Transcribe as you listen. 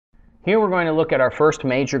Here we're going to look at our first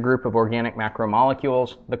major group of organic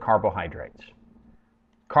macromolecules, the carbohydrates.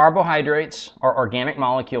 Carbohydrates are organic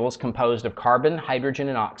molecules composed of carbon, hydrogen,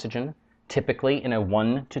 and oxygen, typically in a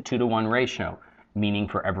 1 to 2 to 1 ratio, meaning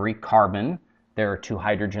for every carbon, there are 2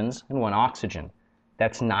 hydrogens and 1 oxygen.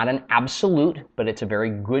 That's not an absolute, but it's a very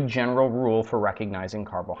good general rule for recognizing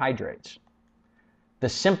carbohydrates. The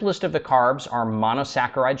simplest of the carbs are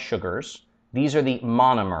monosaccharide sugars. These are the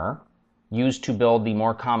monomer, used to build the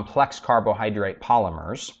more complex carbohydrate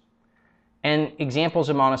polymers. And examples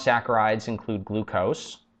of monosaccharides include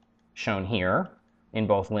glucose, shown here in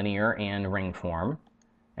both linear and ring form,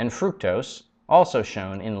 and fructose, also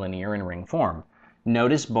shown in linear and ring form.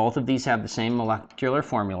 Notice both of these have the same molecular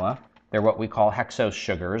formula. They're what we call hexose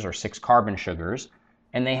sugars, or 6-carbon sugars,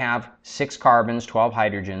 and they have 6 carbons, 12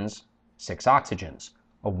 hydrogens, 6 oxygens,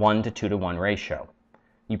 a 1 to 2 to 1 ratio.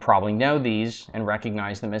 You probably know these and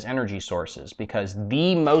recognize them as energy sources because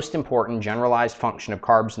the most important generalized function of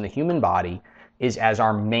carbs in the human body is as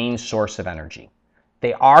our main source of energy.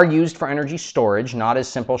 They are used for energy storage, not as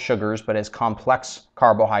simple sugars, but as complex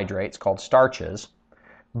carbohydrates called starches.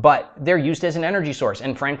 But they're used as an energy source,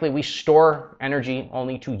 and frankly, we store energy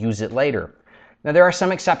only to use it later. Now, there are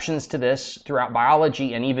some exceptions to this throughout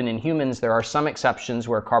biology, and even in humans, there are some exceptions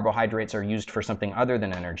where carbohydrates are used for something other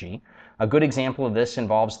than energy. A good example of this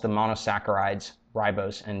involves the monosaccharides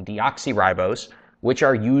ribose and deoxyribose, which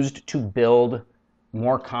are used to build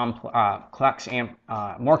more complex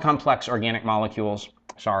organic molecules,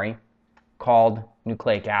 called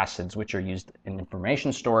nucleic acids, which are used in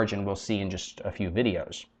information storage, and we'll see in just a few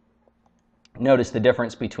videos. Notice the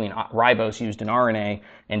difference between ribose used in RNA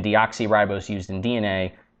and deoxyribose used in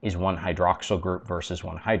DNA is 1 hydroxyl group versus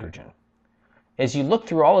 1 hydrogen. As you look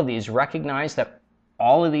through all of these, recognize that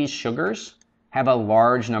all of these sugars have a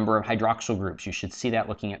large number of hydroxyl groups. You should see that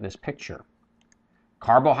looking at this picture.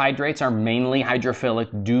 Carbohydrates are mainly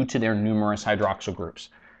hydrophilic due to their numerous hydroxyl groups.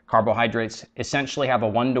 Carbohydrates essentially have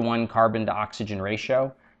a 1-to-1 carbon to oxygen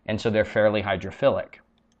ratio, and so they're fairly hydrophilic.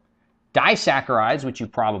 Disaccharides, which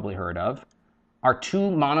you've probably heard of, are 2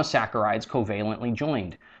 monosaccharides covalently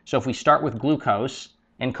joined. So if we start with glucose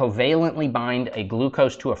and covalently bind a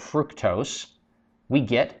glucose to a fructose, we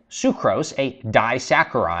get sucrose, a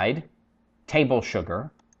disaccharide, table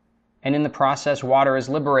sugar, and in the process water is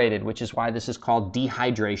liberated, which is why this is called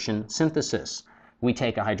dehydration synthesis. We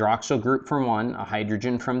take a hydroxyl group from one, a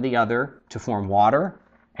hydrogen from the other to form water,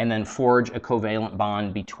 and then forge a covalent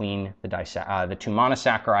bond between the 2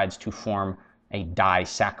 monosaccharides to form a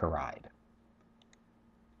disaccharide.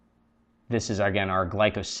 This is, again, our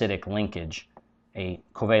glycosidic linkage, a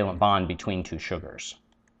covalent bond between 2 sugars.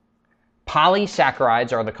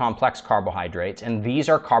 Polysaccharides are the complex carbohydrates, and these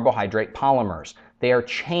are carbohydrate polymers. They are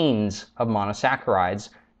chains of monosaccharides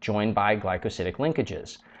joined by glycosidic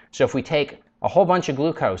linkages. So if we take a whole bunch of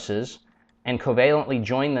glucoses and covalently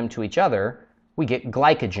join them to each other, we get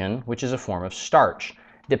glycogen, which is a form of starch.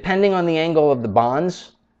 Depending on the angle of the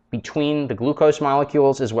bonds between the glucose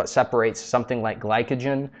molecules is what separates something like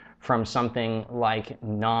glycogen from something like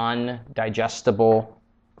non-digestible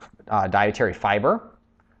dietary fiber,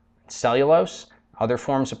 cellulose, other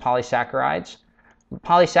forms of polysaccharides.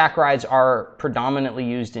 Polysaccharides are predominantly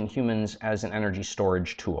used in humans as an energy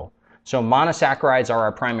storage tool. So monosaccharides are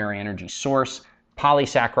our primary energy source,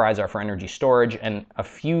 polysaccharides are for energy storage, and a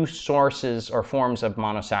few sources or forms of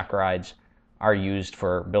monosaccharides are used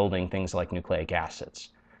for building things like nucleic acids.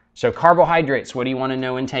 So carbohydrates, what do you want to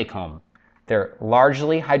know in take home? They're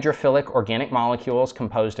largely hydrophilic organic molecules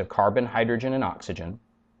composed of carbon, hydrogen, and oxygen.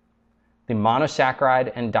 The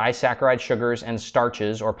monosaccharide and disaccharide sugars and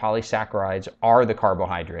starches, or polysaccharides, are the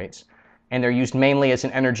carbohydrates, and they're used mainly as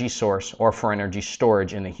an energy source or for energy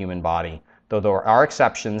storage in the human body. Though there are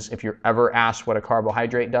exceptions, if you're ever asked what a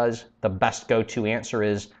carbohydrate does, the best go-to answer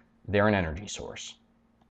is they're an energy source.